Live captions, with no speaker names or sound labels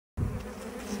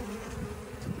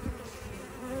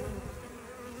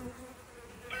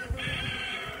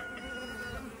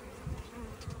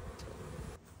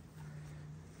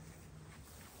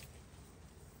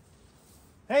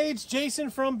Hey, it's Jason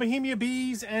from Bohemia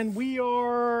Bees, and we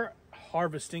are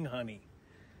harvesting honey.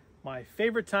 My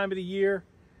favorite time of the year,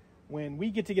 when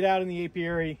we get out in the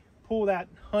apiary, pull that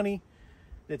honey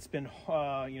that's been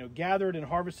gathered and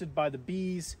harvested by the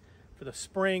bees for the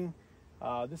spring.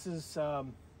 This is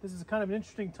kind of an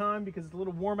interesting time because it's a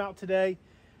little warm out today,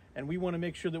 and we want to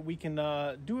make sure that we can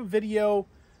do a video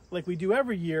like we do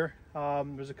every year.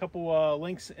 There's a couple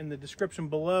links in the description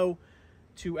below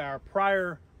to our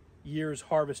prior year's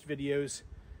harvest videos.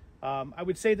 I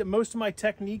would say that most of my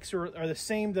techniques are the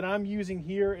same that I'm using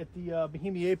here at the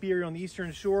Bohemia Apiary on the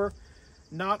Eastern Shore.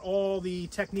 Not all the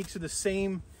techniques are the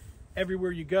same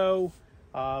everywhere you go.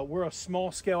 We're a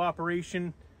small scale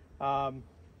operation,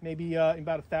 maybe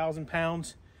about 1,000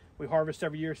 pounds we harvest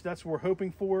every year, so that's what we're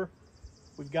hoping for.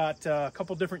 We've got a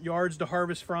couple different yards to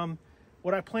harvest from.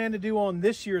 What I plan to do on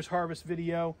this year's harvest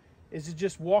video is to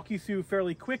just walk you through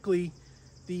fairly quickly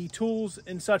the tools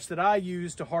and such that I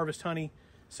use to harvest honey,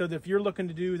 so that if you're looking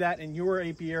to do that in your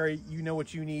apiary, you know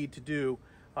what you need to do.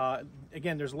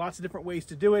 Again, there's lots of different ways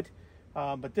to do it,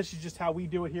 but this is just how we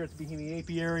do it here at the Bohemia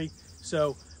Apiary.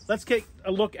 So let's take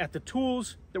a look at the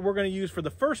tools that we're going to use for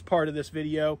the first part of this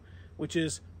video, which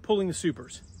is pulling the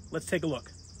supers. Let's take a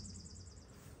look.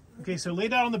 Okay, so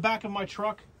laid out on the back of my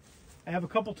truck, I have a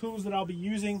couple tools that I'll be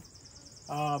using.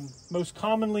 Most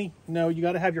commonly, you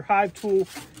got to have your hive tool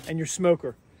and your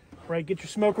smoker, right? Get your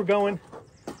smoker going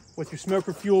with your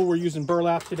smoker fuel. We're using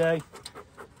burlap today.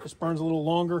 Just burns a little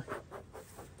longer.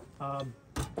 A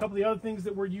couple of the other things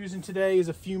that we're using today is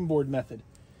a fume board method.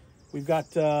 We've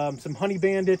got some Honey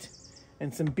Bandit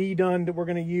and some Bee Done that we're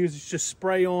going to use. It's just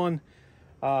spray on,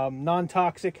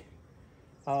 non-toxic.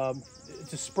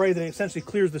 It's a spray that essentially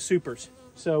clears the supers.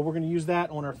 So we're going to use that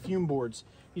on our fume boards.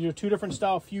 These are two different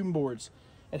style fume boards.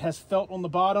 It has felt on the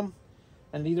bottom,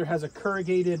 and it either has a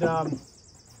corrugated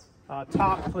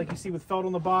top, like you see with felt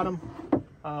on the bottom,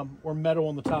 or metal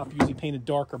on the top, usually painted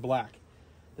dark or black.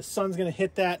 The sun's going to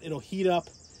hit that. It'll heat up,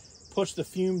 push the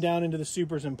fume down into the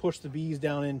supers, and push the bees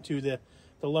down into the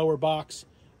lower box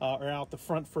or out the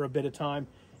front for a bit of time.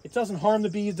 It doesn't harm the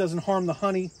bees, doesn't harm the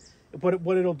honey. But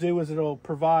what it'll do is it'll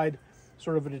provide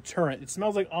sort of a deterrent. It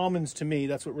smells like almonds to me.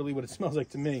 That's what it smells like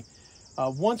to me.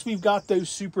 Once we've got those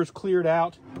supers cleared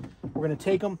out, we're going to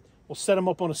take them, we'll set them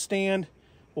up on a stand,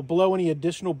 we'll blow any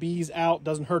additional bees out.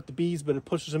 Doesn't hurt the bees, but it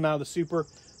pushes them out of the super.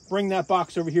 Bring that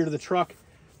box over here to the truck,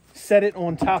 set it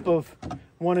on top of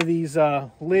one of these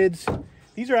lids.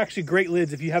 These are actually great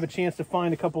lids if you have a chance to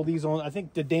find a couple of these on. I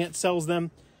think the Dance sells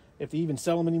them, if they even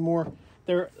sell them anymore.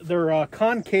 They're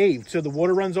concave, so the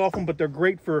water runs off them, but they're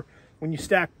great for when you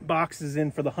stack boxes in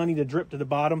for the honey to drip to the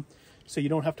bottom, so you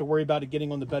don't have to worry about it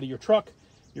getting on the bed of your truck,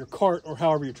 your cart, or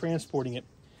however you're transporting it.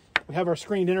 We have our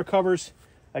screened inner covers,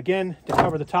 again, to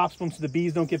cover the tops so the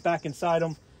bees don't get back inside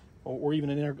them, or even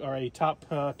a top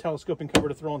telescoping cover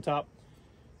to throw on top.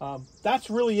 That's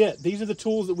really it. These are the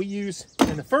tools that we use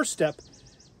in the first step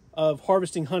of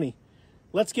harvesting honey.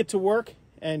 Let's get to work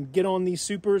and get on these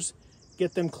supers,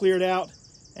 get them cleared out,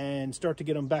 and start to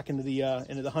get them back into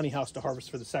the honey house to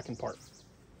harvest for the second part.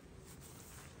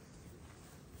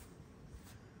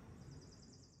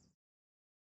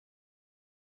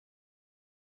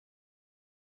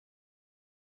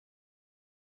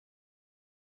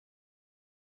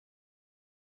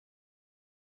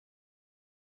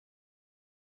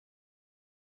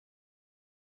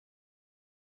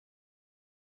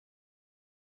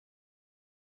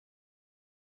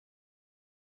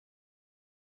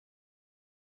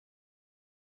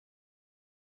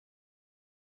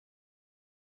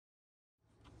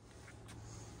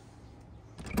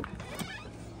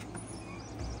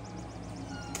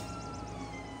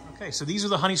 Okay, so these are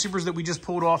the honey supers that we just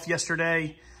pulled off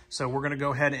yesterday. So we're gonna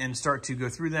go ahead and start to go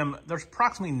through them. There's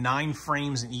approximately 9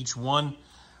 frames in each one,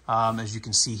 as you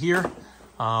can see here.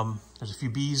 There's a few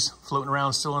bees floating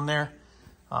around still in there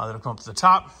that'll come up to the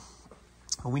top.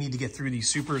 But we need to get through these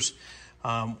supers.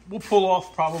 We'll pull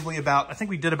off probably I think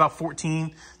we did about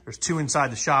 14. There's 2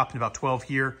 inside the shop and about 12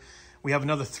 here. We have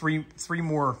another three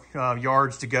more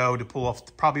yards to go to pull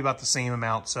off, probably about the same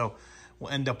amount. So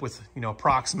we'll end up with,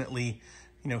 approximately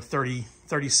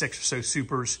 36 or so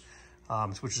supers,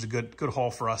 which is a good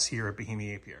haul for us here at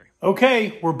Bohemia Apiary.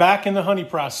 Okay, we're back in the honey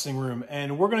processing room,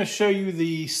 and we're going to show you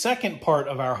the second part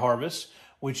of our harvest,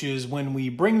 which is when we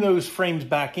bring those frames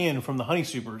back in from the honey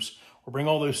supers, or bring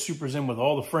all those supers in with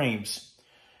all the frames,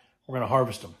 we're going to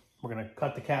harvest them. We're going to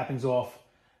cut the cappings off,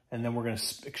 and then we're going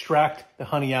to extract the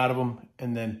honey out of them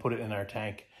and then put it in our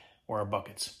tank or our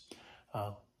buckets.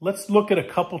 Let's look at a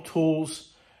couple tools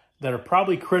that are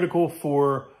probably critical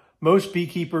for most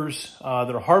beekeepers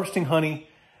that are harvesting honey,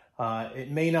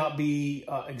 It may not be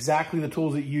exactly the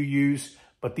tools that you use,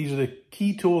 but these are the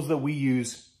key tools that we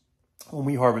use when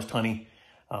we harvest honey.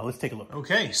 Let's take a look.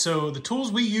 Okay, so the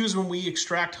tools we use when we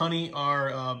extract honey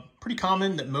are pretty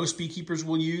common that most beekeepers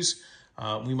will use.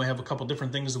 We might have a couple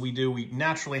different things that we do. We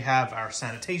naturally have our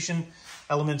sanitation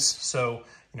elements. So,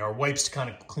 our wipes to kind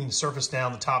of clean the surface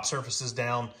down, the top surfaces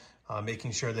down,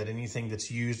 making sure that anything that's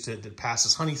used that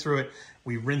passes honey through it,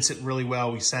 we rinse it really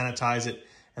well, we sanitize it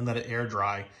and let it air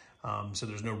dry. So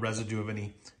there's no residue of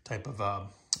any type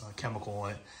of chemical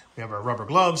on it. We have our rubber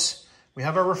gloves. We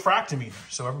have our refractometer.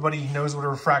 So everybody knows what a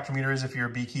refractometer is if you're a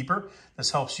beekeeper. This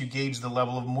helps you gauge the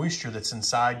level of moisture that's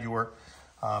inside your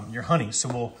honey. So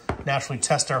we'll naturally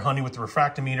test our honey with the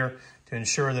refractometer to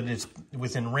ensure that it's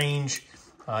within range,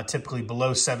 typically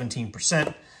below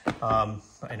 17%.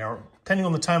 Depending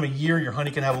on the time of year, your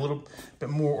honey can have a little bit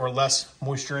more or less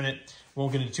moisture in it. We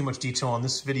won't get into too much detail on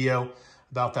this video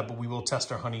about that, but we will test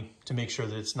our honey to make sure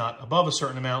that it's not above a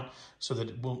certain amount so that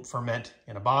it won't ferment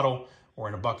in a bottle or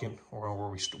in a bucket or where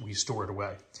we store it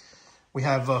away. We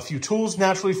have a few tools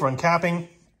naturally for uncapping.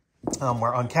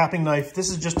 Our uncapping knife. This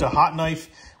is just a hot knife.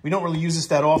 We don't really use this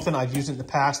that often. I've used it in the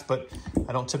past, but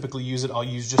I don't typically use it. I'll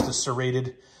use just a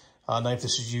serrated knife.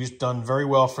 This is done very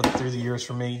well through the years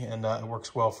for me, and it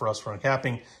works well for us for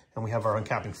uncapping. And we have our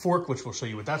uncapping fork, which we'll show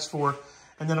you what that's for.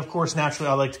 And then, of course, naturally,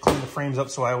 I like to clean the frames up,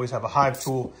 so I always have a hive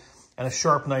tool and a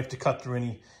sharp knife to cut through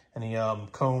any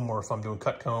comb, or if I'm doing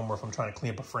cut comb, or if I'm trying to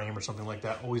clean up a frame or something like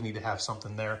that. Always need to have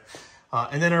something there.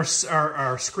 And then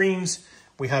our screens,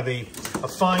 we have a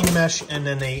fine mesh and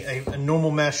then a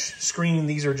normal mesh screen.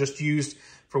 These are just used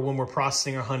for when we're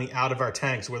processing our honey out of our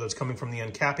tanks, whether it's coming from the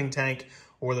uncapping tank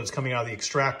or whether it's coming out of the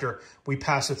extractor. We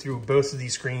pass it through both of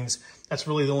these screens. That's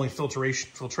really the only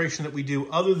filtration that we do,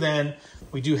 other than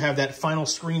we do have that final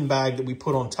screen bag that we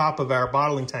put on top of our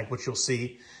bottling tank, which you'll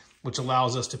see, which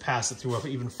allows us to pass it through an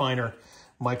even finer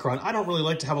micron. I don't really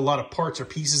like to have a lot of parts or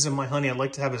pieces in my honey. I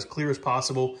like to have it as clear as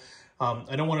possible.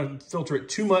 I don't want to filter it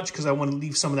too much because I want to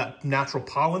leave some of that natural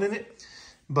pollen in it,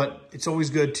 but it's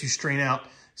always good to strain out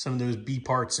some of those bee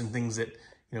parts and things that,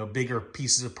 bigger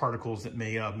pieces of particles that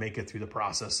may make it through the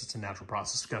process. It's a natural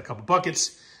process. We've got a couple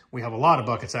buckets. We have a lot of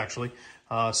buckets actually.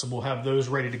 So we'll have those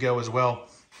ready to go as well.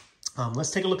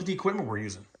 Let's take a look at the equipment we're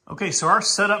using. Okay, so our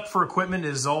setup for equipment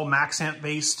is all Maxant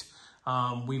based.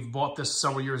 We've bought this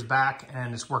several years back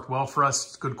and it's worked well for us.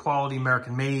 It's good quality,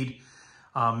 American made.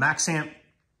 Maxant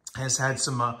has had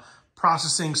some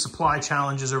processing supply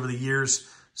challenges over the years.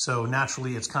 So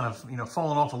naturally it's kind of,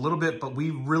 fallen off a little bit, but we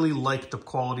really like the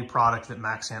quality product that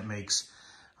Maxant makes.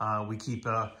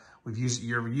 We've used it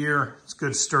year over year. It's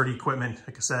good, sturdy equipment.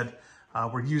 Like I said,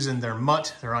 we're using their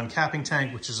mutt, their uncapping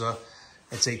tank, which is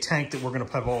it's a tank that we're gonna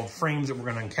put all the frames that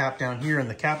we're gonna uncap down here in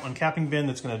the uncapping bin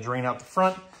that's gonna drain out the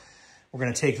front. We're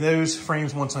gonna take those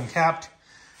frames once uncapped,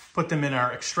 put them in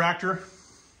our extractor,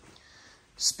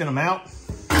 spin them out,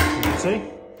 you can see,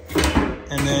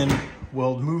 and then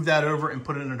we'll move that over and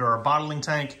put it into our bottling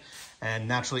tank. And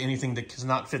naturally, anything that does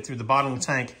not fit through the bottling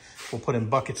tank, we'll put in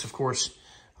buckets, of course.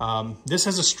 This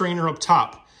has a strainer up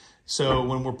top. So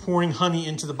when we're pouring honey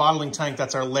into the bottling tank,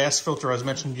 that's our last filter. I was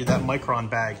mentioning to you that micron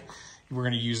bag. We're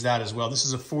gonna use that as well. This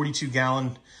is a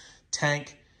 42-gallon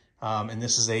tank. And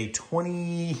this is a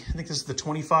 20, I think this is the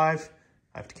 25.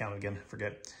 I have to count it again, I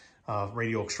forget.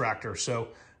 Radial extractor. So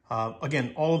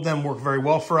again, all of them work very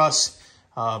well for us.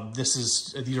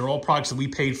 These are all products that we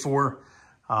paid for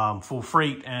full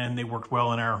freight, and they worked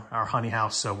well in our honey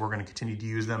house. So we're going to continue to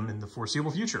use them in the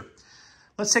foreseeable future.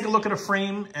 Let's take a look at a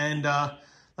frame and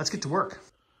let's get to work.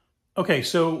 Okay,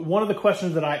 so one of the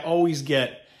questions that I always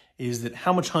get is that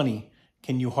how much honey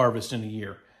can you harvest in a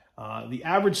year? The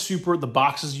average super, the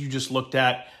boxes you just looked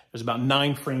at, there's about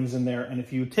 9 frames in there. And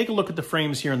if you take a look at the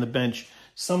frames here on the bench,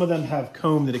 some of them have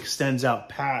comb that extends out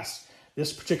past.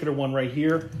 This particular one right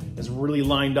here is really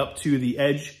lined up to the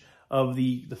edge of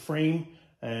the frame.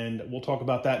 And we'll talk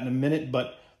about that in a minute,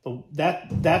 but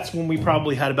that's when we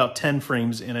probably had about 10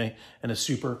 frames in a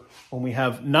super. When we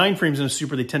have 9 frames in a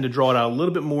super, they tend to draw it out a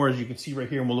little bit more, as you can see right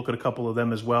here, and we'll look at a couple of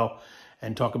them as well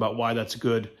and talk about why that's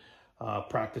good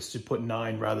practice to put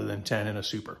 9 rather than 10 in a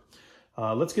super.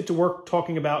 Let's get to work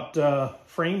talking about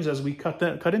frames as we cut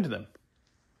into them.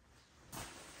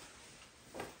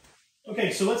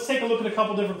 Okay, so let's take a look at a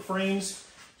couple different frames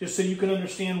just so you can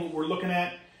understand what we're looking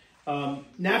at.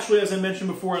 Naturally, as I mentioned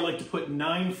before, I like to put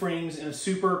 9 frames in a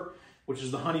super, which is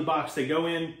the honey box they go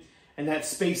in, and that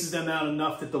spaces them out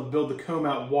enough that they'll build the comb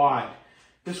out wide.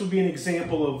 This would be an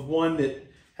example of one that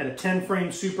had a 10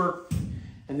 frame super,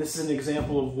 and this is an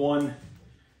example of one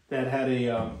that had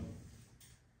a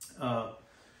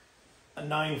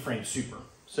 9 frame super.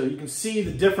 So you can see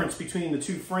the difference between the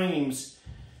two frames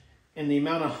and the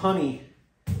amount of honey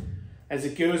as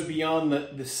it goes beyond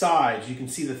the sides. You can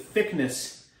see the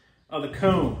thickness of the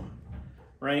comb,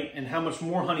 right? And how much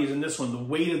more honey is in this one, the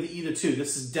weight of either two.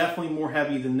 This is definitely more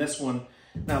heavy than this one.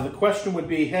 Now the question would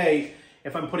be, hey,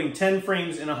 if I'm putting 10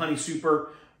 frames in a honey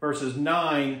super versus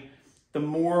 9, the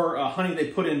more honey they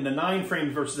put in the 9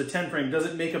 frames versus the 10 frame, does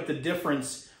it make up the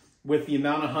difference with the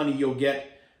amount of honey you'll get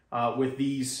with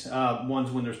these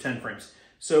ones when there's 10 frames?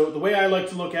 So the way I like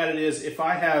to look at it is, if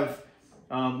I have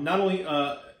not only,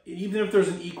 even if there's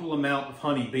an equal amount of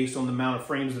honey based on the amount of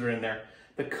frames that are in there,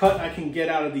 the cut I can get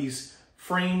out of these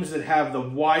frames that have the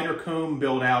wider comb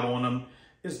build out on them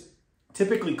is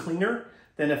typically cleaner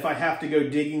than if I have to go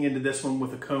digging into this one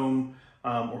with a comb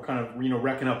or kind of,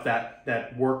 wrecking up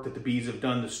that work that the bees have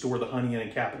done to store the honey in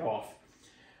and cap it off.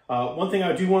 One thing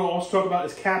I do want to also talk about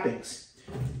is cappings,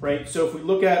 right? So if we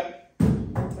look at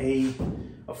a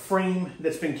frame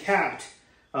that's been capped,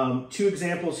 2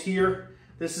 examples here.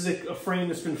 This is a frame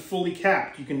that's been fully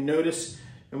capped. You can notice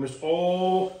almost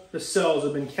all the cells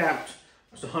have been capped,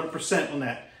 almost 100% on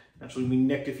that. Actually, we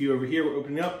nicked a few over here, we're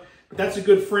opening up, but that's a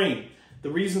good frame. The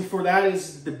reason for that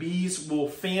is the bees will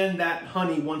fan that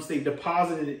honey once they've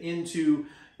deposited it into,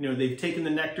 they've taken the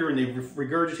nectar and they've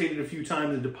regurgitated a few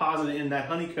times and deposited it in that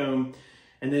honeycomb,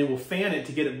 and they will fan it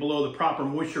to get it below the proper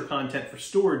moisture content for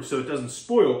storage so it doesn't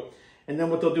spoil. And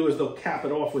then what they'll do is they'll cap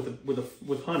it off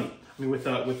with honey, with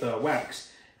wax.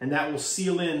 And that will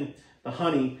seal in the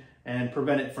honey and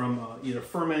prevent it from either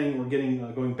fermenting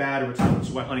or going bad over time. That's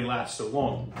why honey lasts so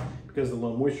long, because of the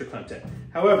low moisture content.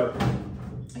 However,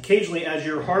 occasionally as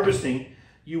you're harvesting,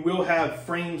 you will have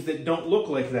frames that don't look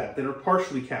like that are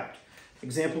partially capped.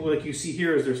 Example like you see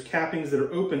here is there's cappings that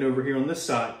are open over here on this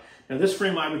side. Now this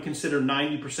frame I would consider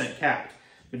 90% capped.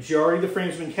 Majority of the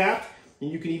frame's been capped, and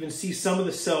you can even see some of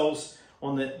the cells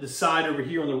on the side over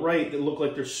here on the right that look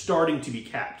like they're starting to be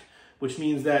capped, which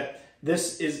means that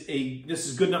this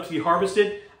is good enough to be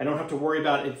harvested. I don't have to worry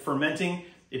about it fermenting.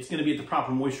 It's going to be at the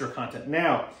proper moisture content.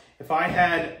 Now, if I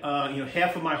had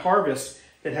half of my harvest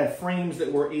that had frames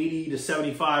that were 80 to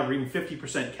 75 or even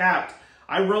 50% capped,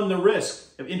 I run the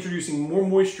risk of introducing more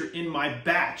moisture in my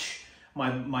batch,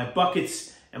 my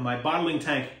buckets and my bottling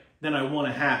tank than I want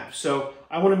to have. So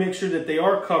I want to make sure that they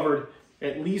are covered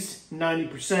at least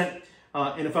 90%.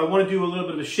 And if I want to do a little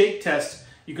bit of a shake test,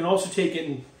 you can also take it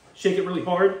and shake it really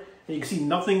hard, and you can see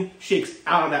nothing shakes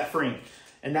out of that frame.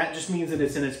 And that just means that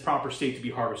it's in its proper state to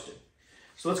be harvested.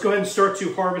 So let's go ahead and start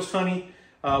to harvest honey.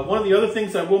 One of the other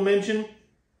things I will mention,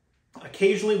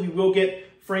 occasionally we will get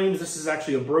frames. This is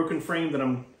actually a broken frame that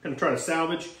I'm going to try to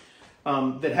salvage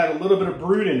that had a little bit of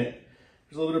brood in it.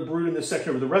 There's a little bit of brood in this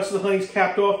section. The rest of the honey's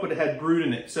capped off, but it had brood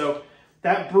in it. So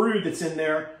that brood that's in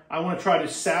there, I want to try to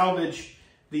salvage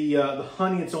the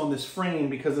honey that's on this frame,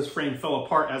 because this frame fell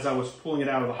apart as I was pulling it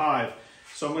out of the hive.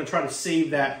 So I'm going to try to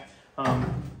save that.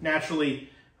 Naturally,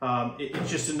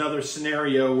 it's just another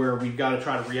scenario where we've got to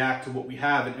try to react to what we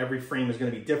have, and every frame is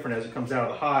going to be different as it comes out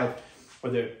of the hive,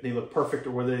 whether they look perfect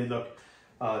or whether they look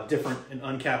different and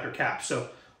uncapped or capped. So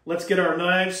let's get our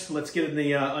knives, let's get in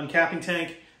the uncapping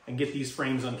tank and get these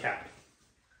frames uncapped.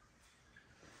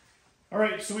 All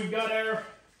right, so we've got our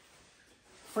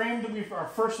frame our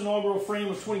first inaugural frame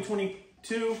of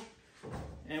 2022,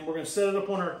 and we're going to set it up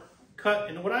on our cut.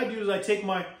 And what I do is I take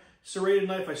my serrated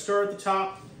knife, I start at the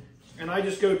top, and I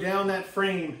just go down that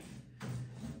frame,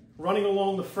 running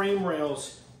along the frame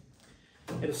rails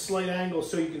at a slight angle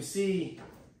so you can see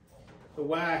the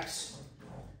wax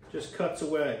just cuts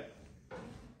away.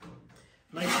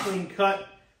 Nice clean cut.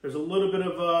 There's a little bit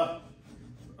of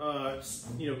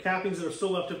cappings that are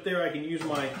still left up there. I can use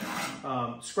my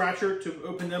scratcher to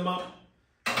open them up.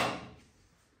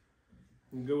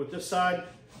 And go with this side.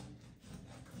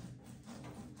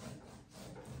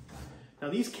 Now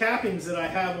these cappings that I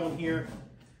have on here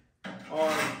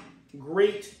are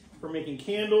great for making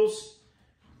candles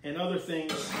and other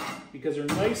things because they're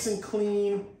nice and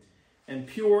clean and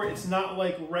pure. It's not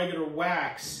like regular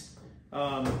wax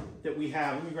that we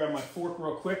have. Let me grab my fork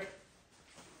real quick.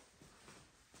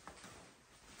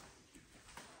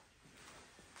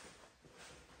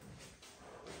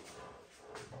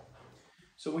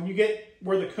 So when you get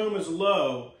where the comb is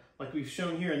low, like we've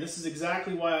shown here, and this is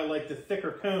exactly why I like the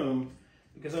thicker comb,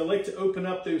 because I like to open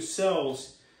up those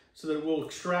cells so that it will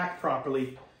extract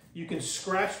properly. You can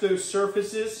scratch those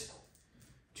surfaces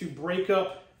to break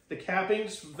up the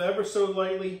cappings ever so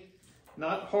lightly,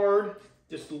 not hard,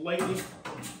 just lightly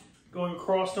going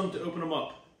across them to open them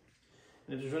up.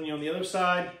 And if there's any on the other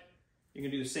side, you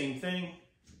can do the same thing,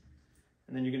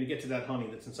 and then you're going to get to that honey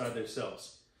that's inside those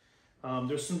cells.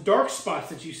 There's some dark spots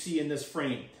that you see in this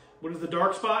frame. What is the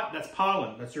dark spot? That's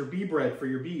pollen. That's your bee bread for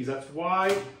your bees. That's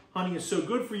why honey is so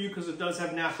good for you, because it does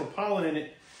have natural pollen in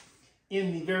it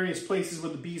in the various places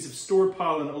where the bees have stored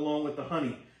pollen along with the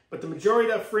honey. But the majority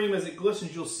of that frame, as it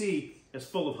glistens, you'll see is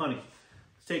full of honey.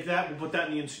 Let's take that, we'll put that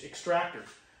in the extractor.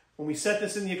 When we set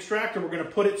this in the extractor, we're going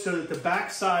to put it so that the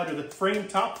back side or the frame,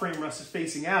 top frame rest is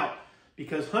facing out,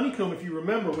 because honeycomb, if you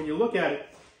remember, when you look at it,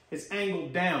 is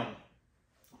angled down.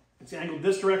 It's angled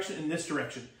this direction and this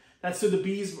direction. That's so the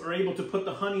bees are able to put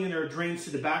the honey in their drains to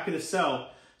the back of the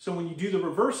cell. So when you do the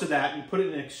reverse of that, you put it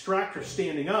in an extractor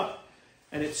standing up,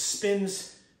 and it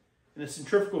spins in a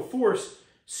centrifugal force,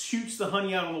 shoots the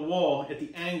honey out on the wall at the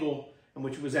angle in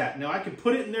which it was at. Now I can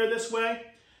put it in there this way,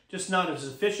 just not as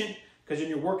efficient, because when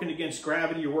you're working against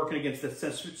gravity, you're working against the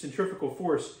centrifugal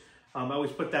force. I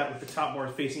always put that with the top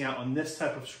bars facing out on this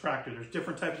type of extractor. There's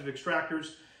different types of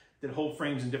extractors that hold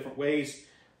frames in different ways.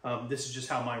 This is just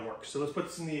how mine works. So let's put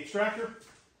this in the extractor.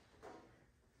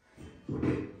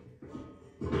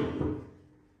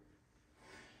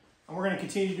 And we're going to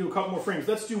continue to do a couple more frames.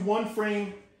 Let's do one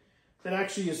frame that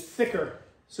actually is thicker,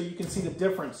 so you can see the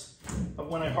difference of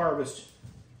when I harvest.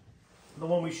 The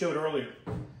one we showed earlier.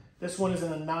 This one is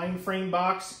in a 9-frame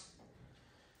box,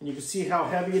 and you can see how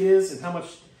heavy it is and how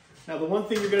much. Now the one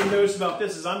thing you're going to notice about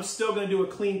this is I'm still going to do a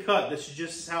clean cut. This is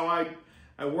just how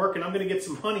I work, and I'm going to get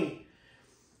some honey.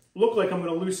 Look like I'm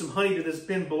going to lose some honey to this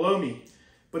bin below me,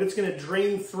 but it's going to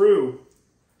drain through,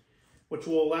 which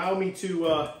will allow me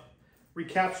to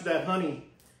recapture that honey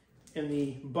in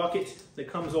the bucket that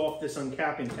comes off this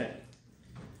uncapping tank.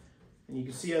 And you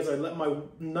can see as I let my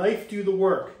knife do the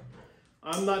work,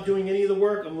 I'm not doing any of the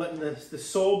work. I'm letting the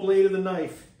saw blade of the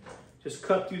knife just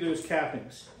cut through those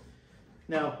cappings.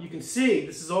 Now you can see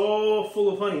this is all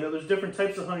full of honey. Now there's different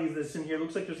types of honey that's in here. It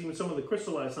looks like there's even some of the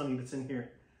crystallized honey that's in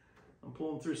here. I'm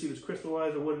pulling through to see if it's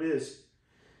crystallized or what it is.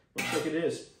 Looks like it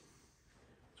is.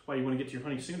 That's why you want to get to your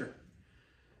honey sooner.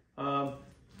 Going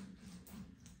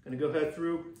to go ahead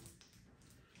through.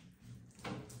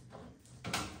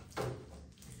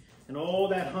 And all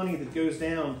that honey that goes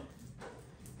down,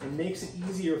 it makes it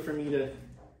easier for me to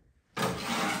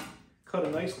cut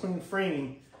a nice clean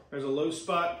frame. There's a low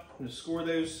spot. I'm going to score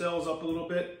those cells up a little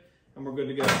bit, and we're good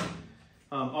to go.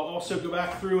 I'll also go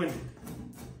back through and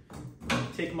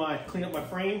clean up my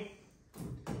frame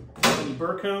and the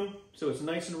burr comb, so it's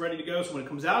nice and ready to go. So when it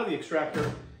comes out of the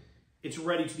extractor, it's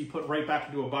ready to be put right back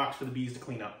into a box for the bees to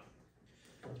clean up.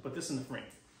 Let's put this in the frame,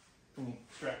 in the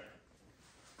extractor.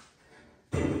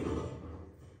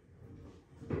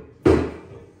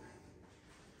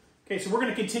 Okay, so we're going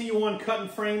to continue on cutting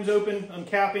frames open,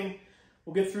 uncapping.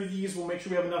 We'll get through these. We'll make sure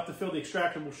we have enough to fill the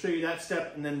extractor. We'll show you that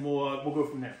step, and then we'll go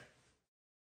from there.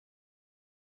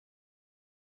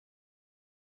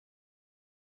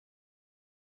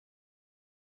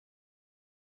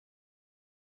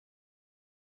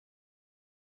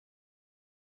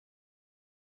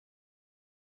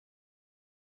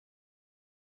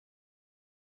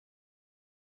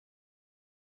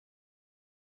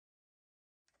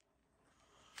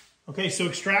 Okay, so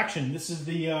extraction. This is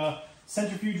the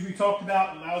centrifuge we talked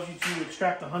about. It allows you to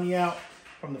extract the honey out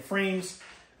from the frames.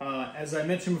 As I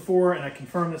mentioned before, and I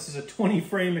confirmed, this is a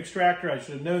 20-frame extractor. I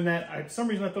should have known that. For some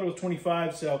reason I thought it was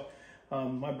 25, so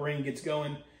my brain gets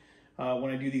going when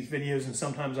I do these videos, and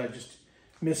sometimes I just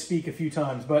misspeak a few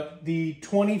times. But the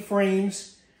 20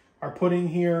 frames are put in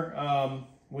here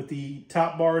with the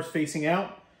top bars facing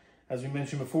out, as we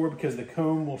mentioned before, because the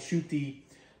comb will shoot the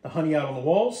honey out on the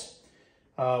walls.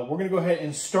 We're going to go ahead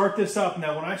and start this up.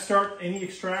 Now, when I start any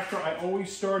extractor, I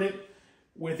always start it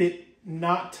with it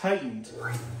not tightened.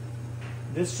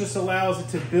 This just allows it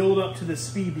to build up to the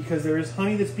speed, because there is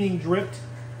honey that's being dripped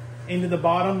into the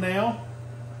bottom now.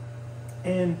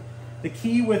 And the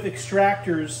key with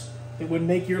extractors that would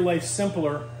make your life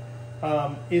simpler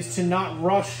is to not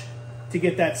rush to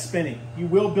get that spinning. You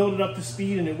will build it up to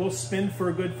speed, and it will spin for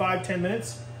a good 5-10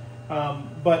 minutes,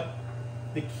 but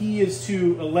the key is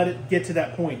to let it get to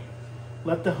that point.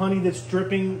 Let the honey that's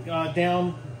dripping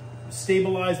down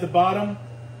stabilize the bottom,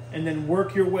 and then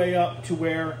work your way up to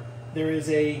where there is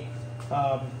an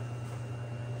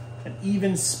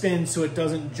even spin, so it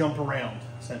doesn't jump around,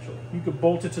 essentially. You could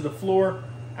bolt it to the floor.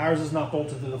 Ours is not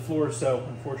bolted to the floor, so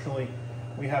unfortunately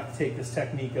we have to take this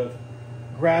technique of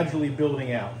gradually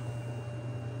building out.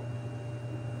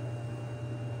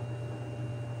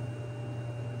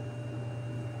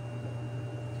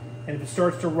 And if it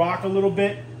starts to rock a little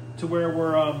bit to where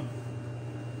we're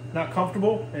not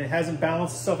comfortable and it hasn't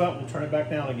balanced itself out, we'll turn it back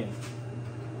down again.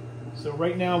 So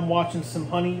right now I'm watching some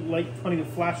light honey to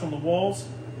flash on the walls.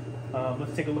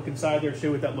 Let's take a look inside there and show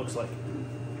you what that looks like.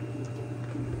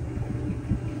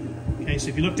 Okay, so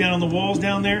if you look down on the walls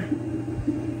down there,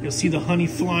 you'll see the honey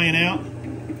flying out,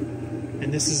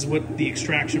 and this is what the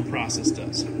extraction process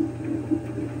does.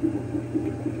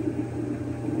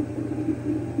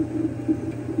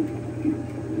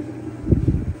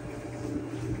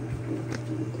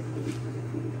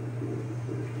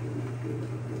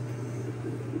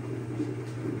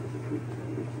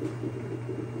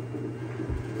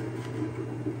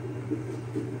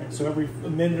 So every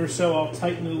minute or so, I'll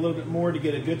tighten it a little bit more to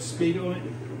get a good speed on it.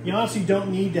 You honestly don't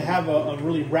need to have a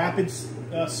really rapid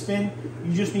spin.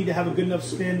 You just need to have a good enough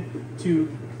spin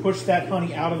to push that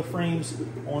honey out of the frames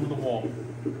onto the wall.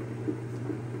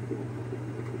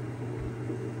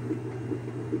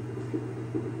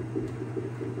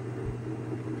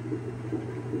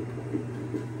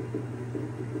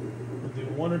 We'll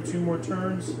do 1 or 2 more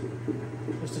turns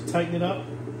just to tighten it up.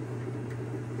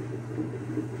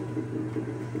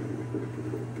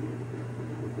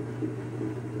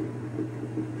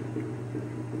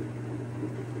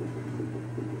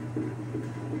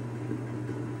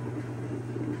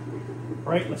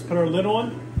 All right, let's put our lid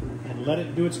on and let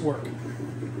it do its work.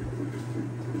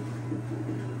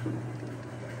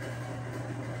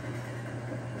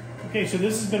 Okay, so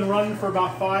this has been running for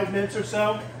about 5 minutes or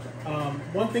so.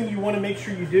 One thing you want to make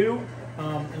sure you do,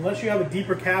 unless you have a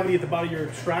deeper cavity at the bottom of your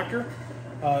extractor,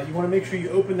 you want to make sure you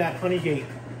open that honey gate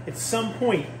at some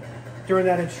point during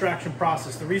that extraction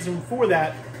process. The reason for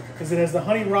that is that as the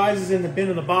honey rises in the bin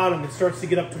on the bottom, it starts to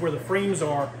get up to where the frames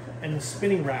are and the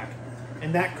spinning rack.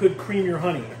 And that could cream your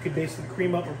honey. It could basically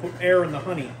cream up or put air in the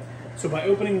honey. So by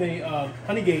opening the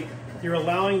honey gate, you're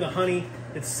allowing the honey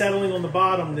that's settling on the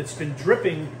bottom, that's been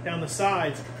dripping down the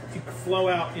sides, to flow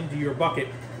out into your bucket,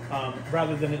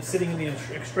 rather than it sitting in the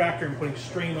extractor and putting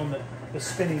strain on the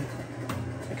spinning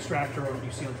extractor or what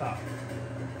you see on top.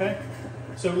 Okay?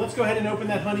 So let's go ahead and open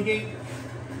that honey gate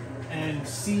and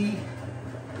see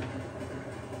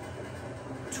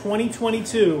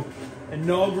 2022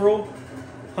 Inaugural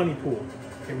honey pool.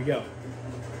 Here we go.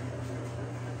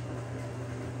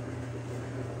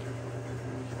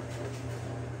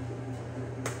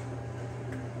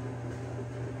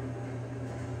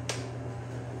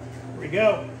 Here we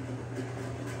go.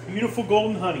 Beautiful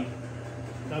golden honey.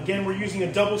 Now again, we're using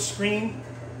a double screen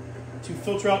to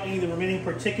filter out any of the remaining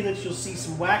particulates. You'll see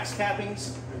some wax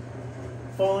cappings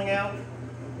falling out.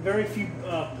 Very few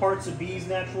parts of bees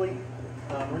naturally,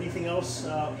 or anything else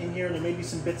in here. There may be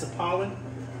some bits of pollen.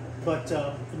 But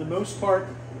for the most part,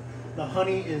 the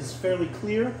honey is fairly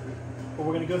clear, but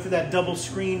we're going to go through that double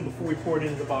screen before we pour it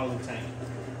into the bottling tank.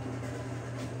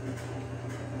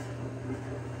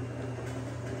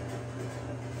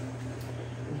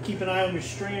 You keep an eye on your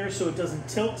strainer so it doesn't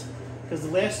tilt, because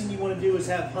the last thing you want to do is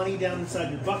have honey down inside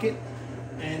your bucket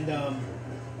and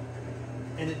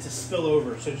it to spill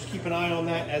over. So just keep an eye on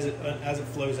that as it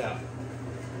flows out.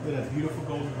 Look at that beautiful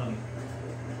golden honey.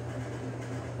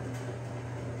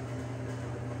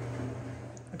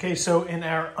 Okay, so in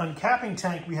our uncapping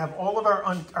tank, we have all of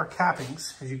our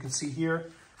cappings. As you can see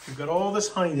here, we've got all this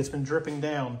honey that's been dripping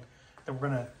down that we're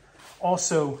gonna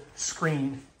also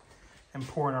screen and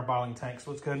pour in our bottling tank. So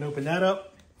let's go ahead and open that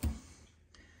up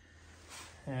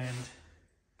and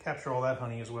capture all that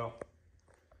honey as well.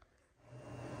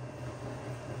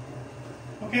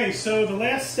 Okay, so the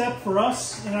last step for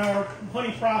us in our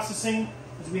honey processing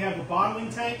is we have a bottling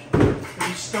tank that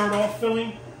we start off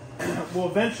filling. We'll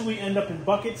eventually end up in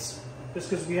buckets, just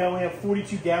because we only have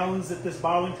 42 gallons that this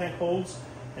bottling tank holds,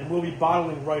 and we'll be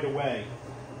bottling right away.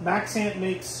 Maxant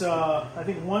makes, I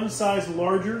think, one size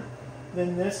larger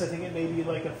than this. I think it may be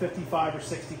like a 55 or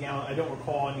 60 gallon. I don't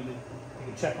recall. I need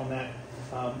to check on that.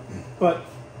 But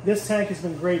this tank has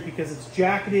been great because it's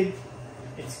jacketed.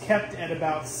 It's kept at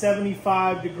about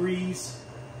 75 degrees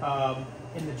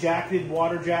in the jacketed,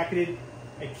 water jacketed.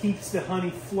 It keeps the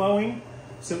honey flowing.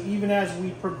 So even as we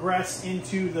progress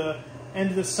into the end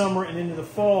of the summer and into the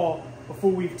fall, before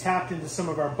we've tapped into some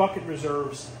of our bucket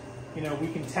reserves, you know, we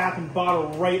can tap and bottle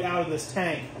right out of this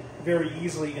tank very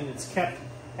easily, and it's kept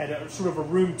at a sort of a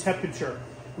room temperature.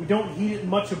 We don't heat it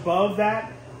much above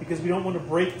that because we don't want to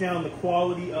break down the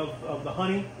quality of the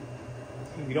honey.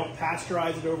 And we don't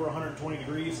pasteurize it over 120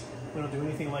 degrees. We don't do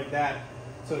anything like that.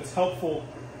 So it's helpful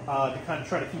to kind of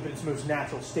try to keep it in its most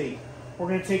natural state. We're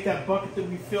going to take that bucket that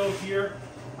we filled here,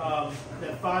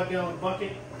 that 5-gallon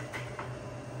bucket,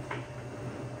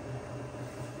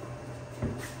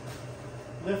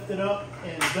 lift it up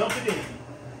and dump it in.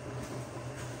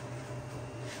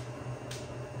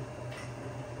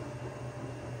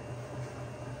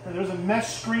 And there's a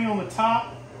mesh screen on the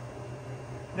top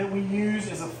that we use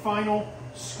as a final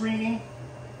screening.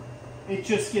 It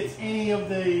just gets any of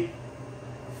the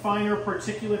finer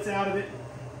particulates out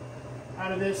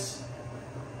of this.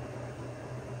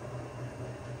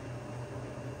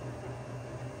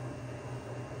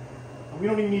 We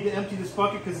don't even need to empty this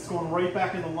bucket because it's going right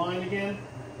back in the line again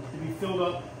to be filled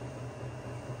up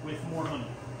with more honey.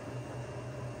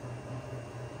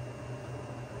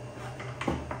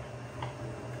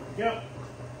 There we go.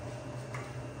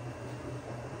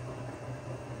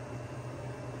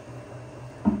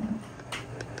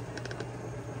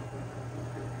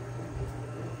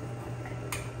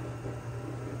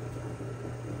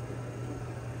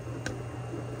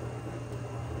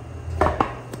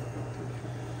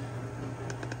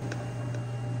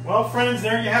 Well, friends,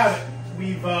 there you have it.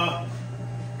 We've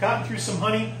gotten through some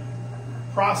honey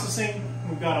processing.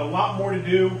 We've got a lot more to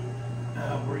do.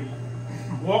 We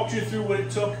walked you through what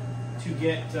it took to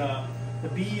get the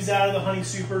bees out of the honey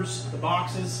supers, the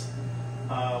boxes.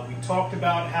 We talked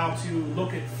about how to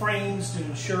look at frames to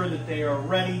ensure that they are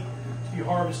ready to be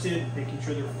harvested, making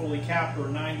sure they're fully capped or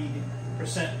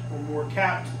 90% or more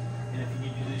capped. And if you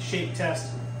need to do the shake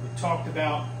test, we talked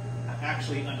about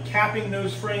actually uncapping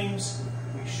those frames.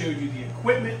 We showed you the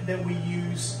equipment that we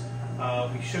use.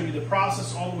 We showed you the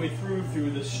process all the way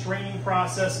through the straining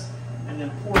process and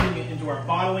then pouring it into our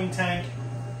bottling tank.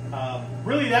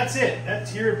 Really, that's it. That's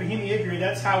here at Bohemia Apiary.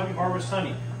 That's how we harvest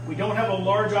honey. We don't have a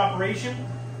large operation.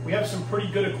 We have some pretty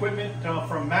good equipment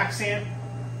from Maxan,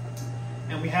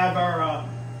 and we have our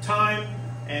time,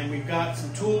 and we've got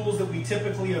some tools that we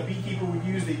typically, a beekeeper would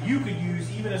use, that you could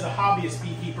use even as a hobbyist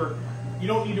beekeeper. You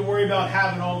don't need to worry about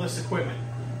having all this equipment.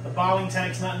 The bottling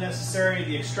tank's not necessary.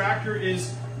 The extractor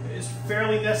is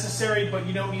fairly necessary, but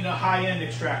you don't need a high-end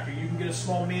extractor. You can get a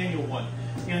small manual one.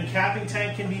 The uncapping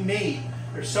tank can be made.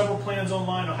 There's several plans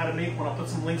online on how to make one. I'll put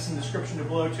some links in the description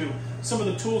below to some of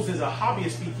the tools as a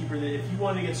hobbyist beekeeper that if you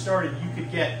want to get started, you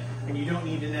could get, and you don't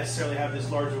need to necessarily have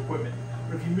this large equipment.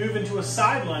 But if you move into a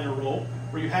sideliner role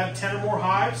where you have 10 or more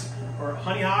hives or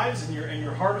honey hives and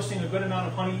you're harvesting a good amount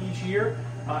of honey each year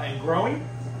and growing,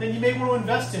 then you may want to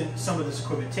invest in some of this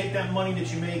equipment. Take that money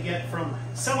that you may get from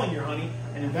selling your honey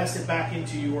and invest it back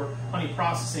into your honey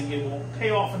processing. It will pay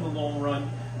off in the long run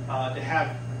to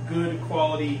have good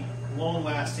quality,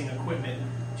 long-lasting equipment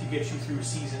to get you through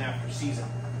season after season.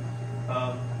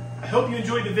 I hope you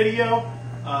enjoyed the video.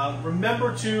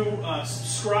 Remember to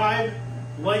subscribe,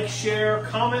 like, share,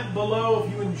 comment below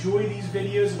if you enjoy these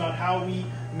videos about how we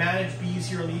manage bees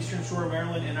here on the Eastern Shore of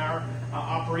Maryland and our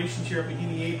operations here at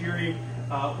Bohemia Apiary.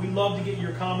 We love to get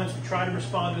your comments. We try to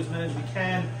respond to as many as we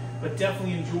can, but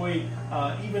definitely enjoy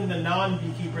even the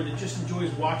non-beekeeper that just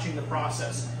enjoys watching the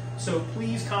process. So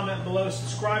please comment below,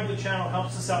 subscribe to the channel,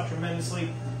 helps us out tremendously.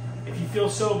 If you feel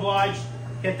so obliged,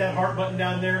 hit that heart button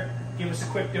down there, give us a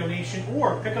quick donation,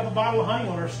 or pick up a bottle of honey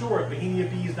on our store at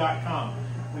bohemiabees.com.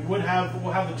 We'll have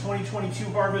the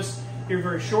 2022 harvest here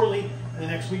very shortly in the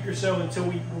next week or so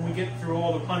when we get through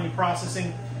all the honey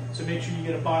processing. So make sure you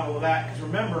get a bottle of that, because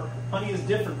remember, honey is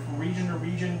different from region to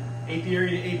region,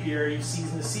 apiary to apiary,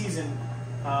 season to season.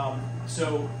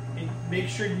 So make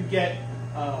sure you get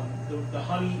the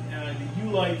honey that you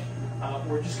like,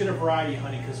 or just get a variety of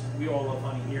honey, because we all love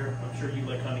honey here. I'm sure you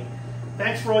like honey.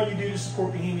 Thanks for all you do to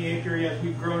support Bohemia Apiary as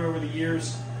we've grown over the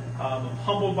years. I'm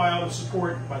humbled by all the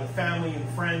support, by the family and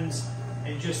friends,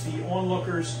 and just the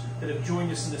onlookers that have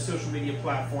joined us in the social media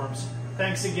platforms.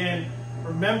 Thanks again.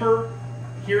 Remember,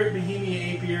 here at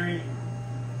Bohemia Apiary,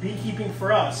 beekeeping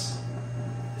for us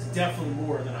is definitely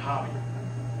more than a hobby.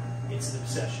 It's an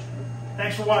obsession.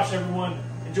 Thanks for watching, everyone.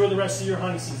 Enjoy the rest of your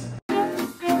honey season.